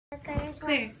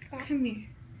Claire, come here.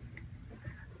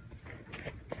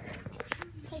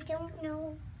 I don't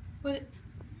know.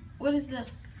 What is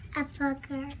this? A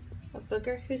booger. A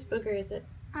booger? Whose booger is it?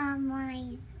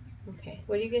 Mine. Okay.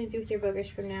 What are you going to do with your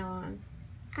boogers from now on?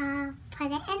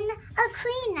 Put it in a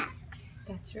Kleenex.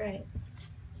 That's right.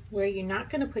 Where are you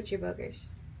not going to put your boogers?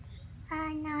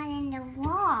 Not in the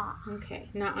wall. Okay.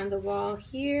 Not on the wall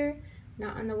here,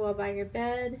 not on the wall by your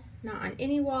bed, not on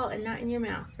any wall, and not in your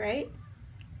mouth, right?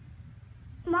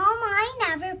 Mom, I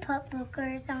never put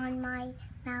boogers on my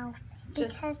mouth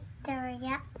because they're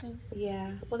yucky.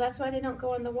 Yeah. Well, that's why they don't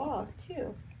go on the walls,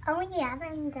 too. Only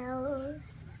Evan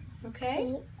those.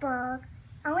 Okay?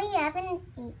 Only Evan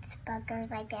eats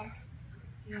boogers, I guess.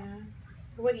 Yeah.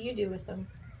 What do you do with them?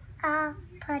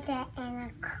 Put it in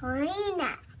a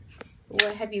Kleenex.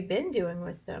 What have you been doing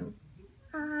with them?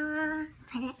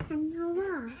 Put it in the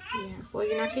wall. Yeah. Well,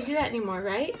 you're not going to do that anymore,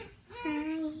 right?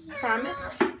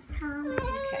 Promise?